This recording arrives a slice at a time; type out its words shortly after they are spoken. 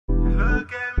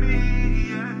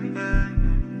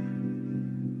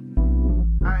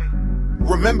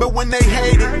Remember when they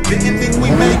hated, didn't think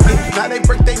we make it. Now they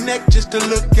break their neck just to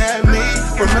look at me.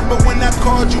 Remember when I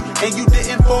called you and you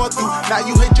didn't fall through. Now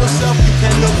you hate yourself, you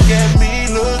can't look at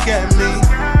me, look at me.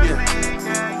 Yeah.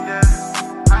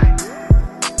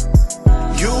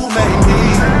 You made me.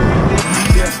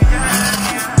 Yeah.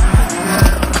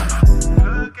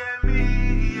 Look at me.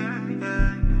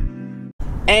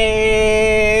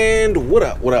 And what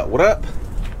up, what up, what up?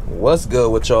 What's good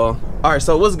with y'all? All right,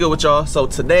 so what's good with y'all? So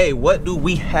today, what do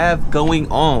we have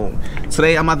going on?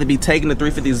 Today, I'm about to be taking the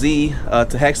 350Z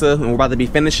to Hexa, and we're about to be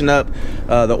finishing up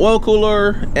the oil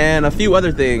cooler and a few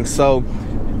other things. So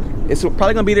it's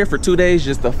probably gonna be there for 2 days,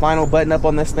 just the final button up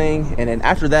on this thing, and then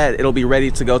after that, it'll be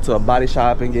ready to go to a body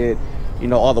shop and get, you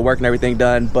know, all the work and everything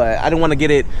done. But I don't want to get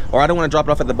it, or I don't want to drop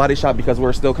it off at the body shop because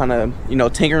we're still kind of, you know,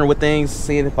 tinkering with things,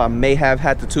 seeing if I may have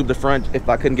had to tube the front if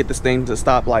I couldn't get this thing to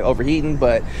stop like overheating.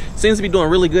 But it seems to be doing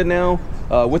really good now.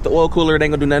 With the oil cooler, it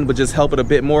ain't gonna do nothing but just help it a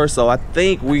bit more. So I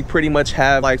think we pretty much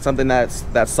have like something that's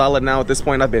solid now at this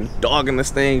point. I've been dogging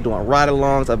this thing, doing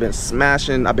ride-alongs, I've been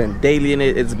smashing, I've been dailying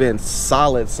it. It's been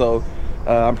solid. So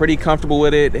I'm pretty comfortable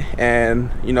with it, and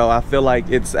you know, I feel like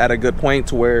it's at a good point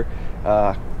to where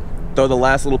throw the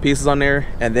last little pieces on there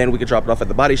and then we can drop it off at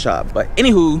the body shop. But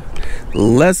anywho,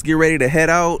 let's get ready to head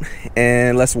out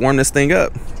and let's warm this thing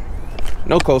up.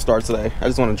 No cold start today. I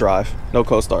just want to drive. No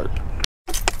cold start.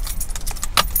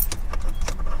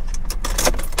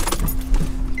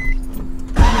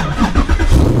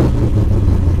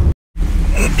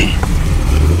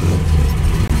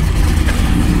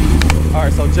 All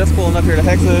right, so just pulling up here to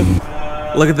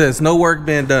Hexa. Look at this, no work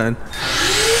being done.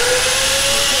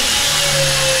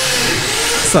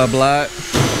 What's up, Blad?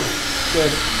 Good.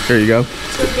 Here you go.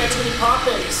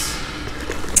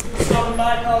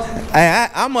 I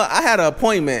had an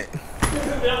appointment.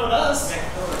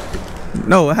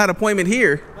 No, I had an appointment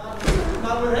here.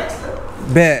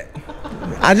 Bet.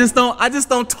 I just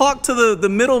don't talk to the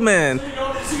middleman.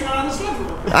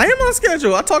 I am on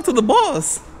schedule. I talk to the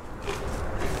boss.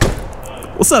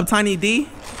 What's up, Tiny D?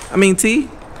 I mean T.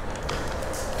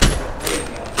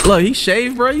 Look, he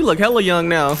shaved, bro. You look hella young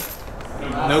now.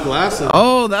 No glasses.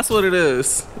 Oh, that's what it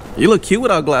is. You look cute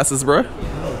without glasses, bro.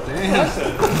 Oh, damn.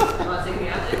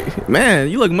 Man,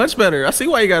 you look much better. I see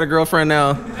why you got a girlfriend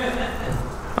now.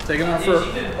 Taking off for.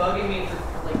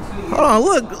 Hold on,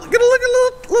 look at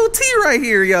little T right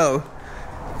here, yo.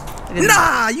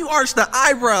 Nah, you arched the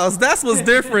eyebrows. That's what's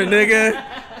different, nigga.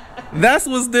 That's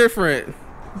what's different.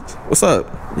 What's up?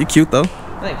 You cute though.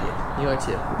 Thank you. You are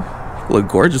too. Look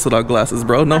gorgeous without glasses,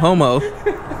 bro. No homo.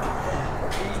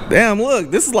 Damn,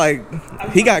 look, this is like,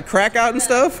 he got crack out and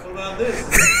stuff. What about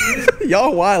this?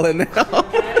 Y'all wildin' now.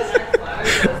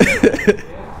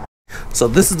 So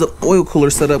this is the oil cooler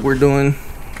setup we're doing.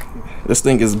 This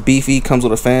thing is beefy, comes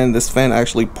with a fan. This fan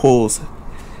actually pulls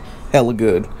hella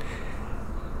good.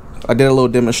 I did a little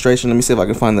demonstration. Let me see if I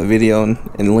can find the video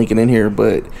and link it in here,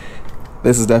 but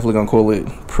this is definitely gonna cool it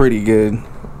pretty good.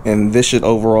 And this should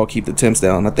overall keep the temps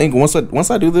down. I think once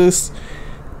I do this,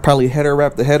 probably header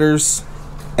wrap the headers,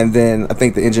 and then I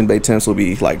think the engine bay temps will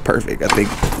be like perfect. I think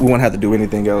we won't have to do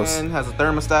anything else. And has a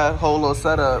thermostat, whole little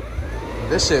setup.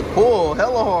 This shit pull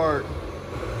hella hard.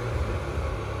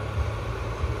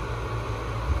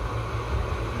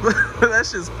 That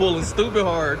shit's pulling stupid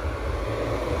hard.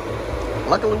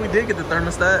 Luckily we did get the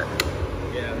thermostat.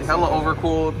 Yeah. Hella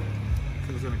overcooled.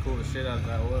 It's gonna cool the shit out of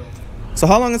that oil. So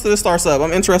how long until this starts up?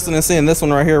 I'm interested in seeing this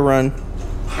one right here run.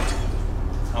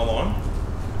 How long?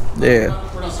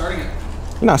 Yeah. We're not starting it.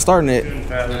 You're not starting it.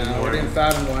 We're doing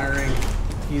fab and wiring.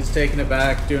 He's taking it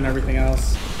back, doing everything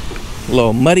else.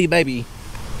 Little muddy baby.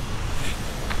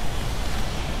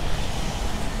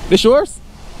 This yours?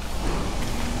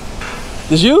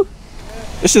 This you?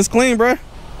 This shit's clean, bruh.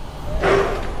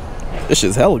 This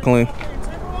shit's hella clean.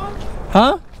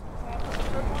 Huh?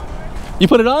 You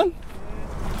put it on?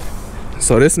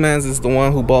 So this man's is the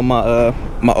one who bought my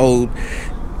my old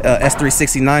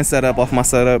S369 setup off my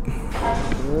setup.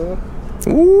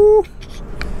 Ooh.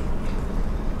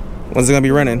 When's it gonna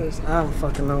be running? I don't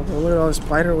fucking know. But look at all this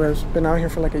spider webs. Been out here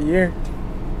for like a year.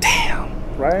 Damn.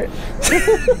 Right?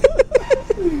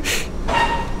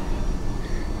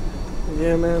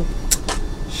 Yeah, man.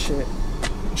 Shit.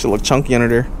 Should look chunky under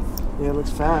there. Yeah, it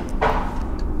looks fat.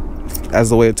 As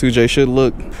the way a 2J should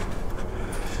look.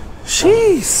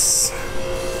 Jeez.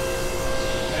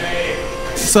 Hey.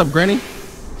 What's up, Granny?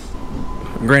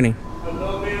 Granny. A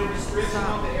little bit of restriction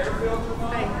on the air filter.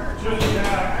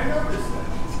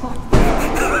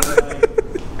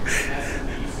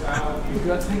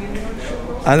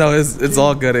 I know it's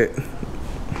all gutted.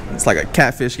 It's like a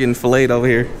catfish getting filleted over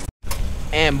here.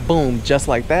 And boom, just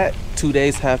like that, 2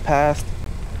 days have passed.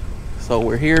 So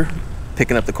we're here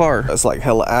picking up the car. It's like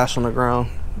hella ash on the ground.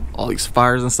 All these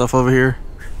fires and stuff over here.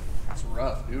 It's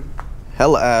rough, dude.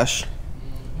 Hella ash.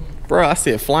 Bro, I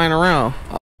see it flying around.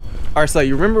 All right, so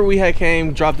you remember we had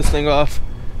dropped this thing off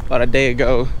about a day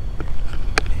ago,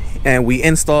 and we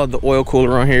installed the oil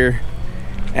cooler on here.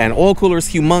 And oil cooler is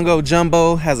humongo,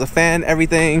 jumbo, has a fan,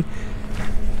 everything.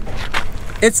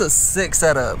 It's a sick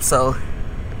setup, so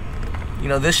you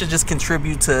know this should just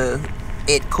contribute to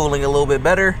it cooling a little bit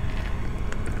better.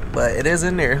 But it is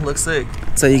in there, looks sick.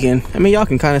 So you can, I mean, y'all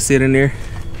can kind of see it in there.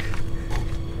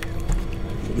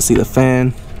 You can see the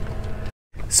fan.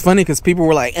 It's funny because people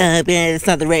were like, man, it's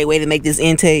not the right way to make this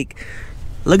intake.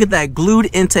 Look at that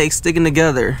glued intake sticking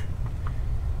together.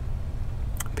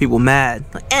 People mad.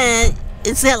 Like,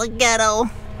 it's hella ghetto.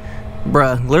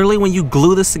 Bruh, literally when you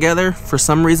glue this together, for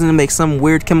some reason it makes some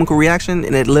weird chemical reaction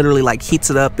and it literally like heats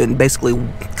it up and basically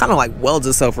kind of like welds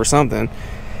itself or something.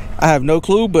 I have no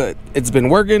clue, but it's been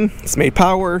working. It's made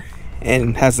power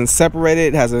and hasn't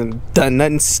separated, hasn't done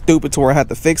nothing stupid to where I had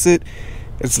to fix it.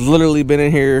 It's literally been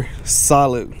in here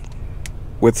solid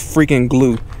with freaking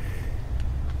glue.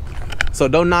 So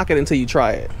don't knock it until you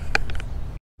try it.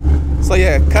 So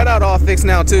yeah, cutout all fixed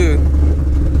now too.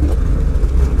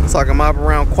 So I can mop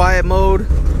around quiet mode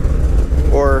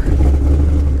or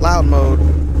loud mode.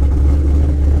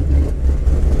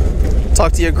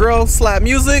 Talk to your girl, slap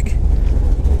music.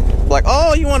 Like,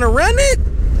 oh, you wanna run it?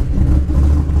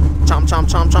 Chomp, chomp,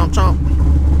 chomp, chomp, chomp.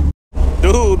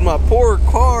 Dude, my poor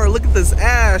car, look at this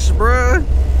ash, bruh.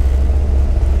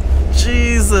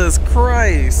 Jesus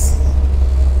Christ.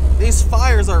 These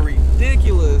fires are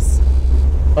ridiculous.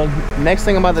 Next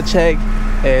thing I'm about to check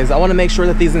is I want to make sure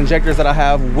that these injectors that I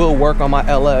have will work on my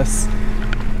LS.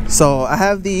 So I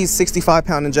have these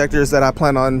 65-pound injectors that I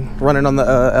plan on running on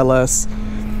the LS.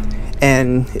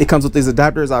 And it comes with these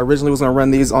adapters. I originally was going to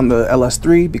run these on the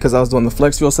LS3 because I was doing the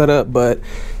flex fuel setup, but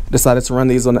decided to run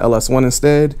these on the LS1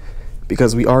 instead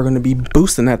because we are going to be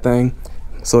boosting that thing.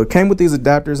 So it came with these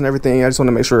adapters and everything. I just want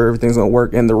to make sure everything's going to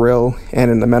work in the rail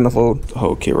and in the manifold. The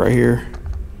whole kit right here.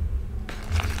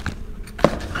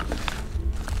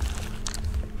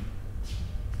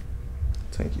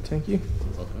 Thank you.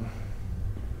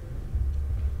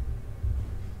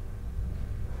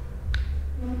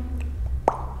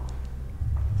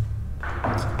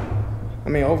 I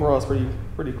mean, overall, it's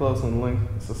pretty close on length.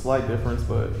 It's a slight difference,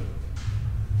 but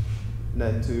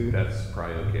nothing too. That's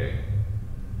probably okay.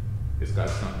 It's got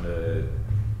something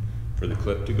for the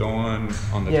clip to go on the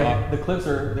top. Yeah, the clips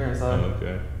are there inside. Oh,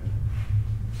 okay.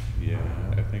 Yeah,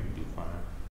 I think it'd be fine.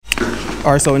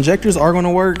 All right, so injectors are going to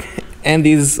work, and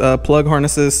these plug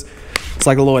harnesses. It's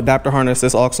like a little adapter harness.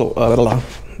 This also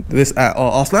this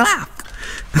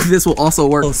will also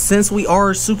work. So since we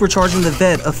are supercharging the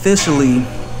vet officially,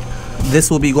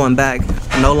 this will be going back.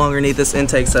 No longer need this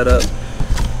intake setup.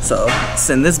 So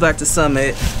send this back to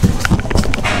Summit.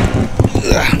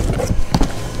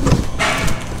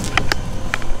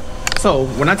 So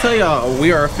when I tell y'all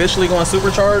we are officially going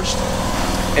supercharged,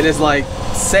 it is like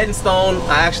set in stone.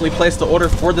 I actually placed the order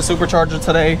for the supercharger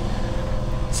today.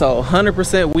 So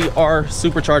 100% we are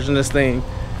supercharging this thing.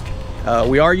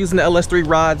 We are using the LS3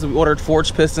 rods. We ordered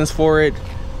forged pistons for it.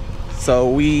 So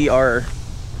we are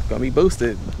gonna be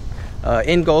boosted.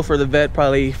 End goal for the vet,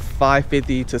 probably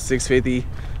 550 to 650,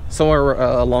 somewhere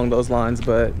along those lines,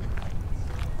 but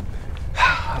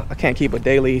I can't keep a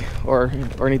daily or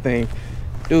anything.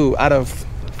 Dude, out of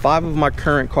 5 of my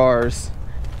current cars,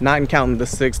 not counting the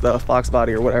 6th, the Fox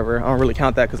body or whatever, I don't really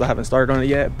count that because I haven't started on it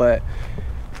yet, but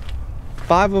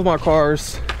 5 of my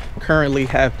cars currently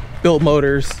have built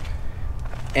motors,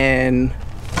 and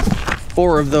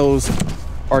 4 of those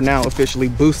are now officially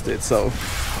boosted. So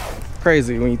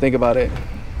crazy when you think about it.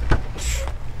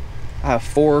 I have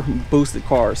 4 boosted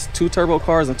cars, 2 turbo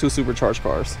cars and 2 supercharged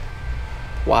cars.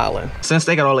 Wildin'. Since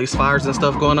they got all these fires and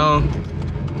stuff going on,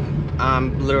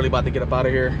 I'm literally about to get up out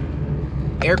of here.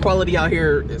 Air quality out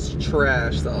here is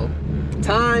trash, so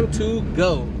time to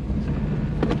go.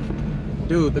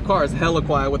 Dude, the car is hella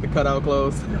quiet with the cutout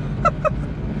closed.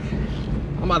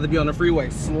 I'm about to be on the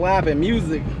freeway slapping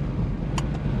music,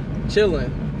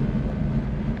 chilling.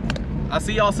 I'll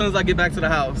see y'all as soon as I get back to the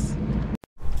house.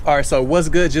 All right, so what's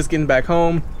good? Just getting back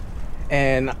home,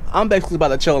 and I'm basically about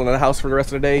to chill in the house for the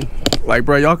rest of the day. Like,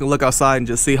 bro, y'all can look outside and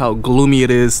just see how gloomy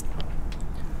it is.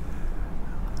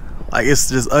 Like, it's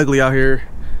just ugly out here.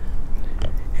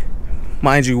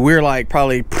 Mind you, we're like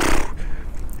probably,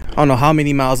 I don't know how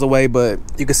many miles away, but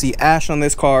you can see ash on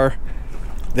this car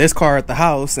at the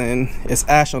house, and it's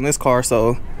ash on this car,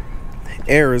 so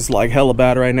air is like hella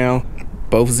bad right now.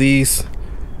 Both Z's.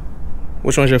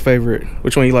 Which one's your favorite?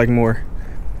 Which one you like more?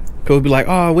 People be like,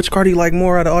 oh, which car do you like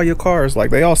more out of all your cars? Like,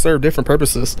 they all serve different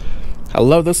purposes. I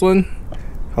love this one.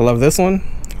 I love this one.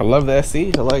 I love the SC.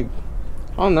 I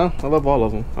don't know. I love all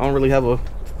of them. I don't really have a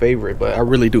favorite, but I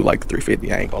really do like the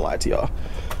 350. I ain't gonna lie to y'all.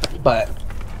 But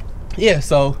yeah,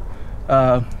 so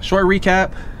short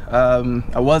recap.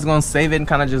 I was gonna save it and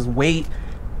kind of just wait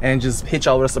and just hit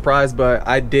y'all with a surprise, but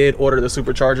I did order the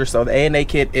supercharger. So the A&A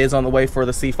kit is on the way for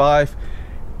the C5.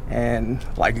 And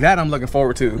like that, I'm looking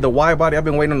forward to. The wide body, I've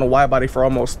been waiting on the wide body for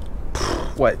almost,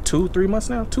 what, 2-3 months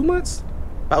now? 2 months?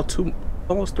 About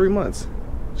almost 3 months.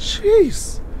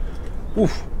 Jeez.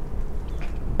 Oof.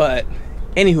 But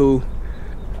anywho,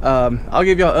 I'll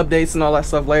give y'all updates and all that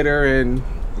stuff later. And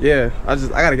yeah, I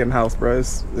gotta get in the house, bro.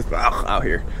 It's out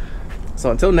here.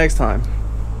 So until next time.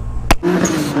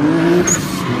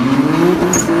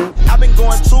 I've been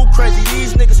going too crazy,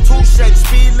 these niggas too shady.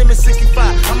 Speed limit 65,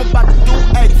 I'm about to do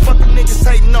 80. Fuck the niggas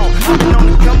hating on. I've been on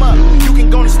the come up. You can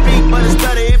go to speed, but it's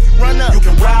better if you run up. You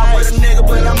can ride with a nigga,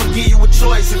 but I'ma give you a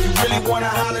choice. If you really wanna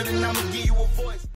holler, then I'ma give you a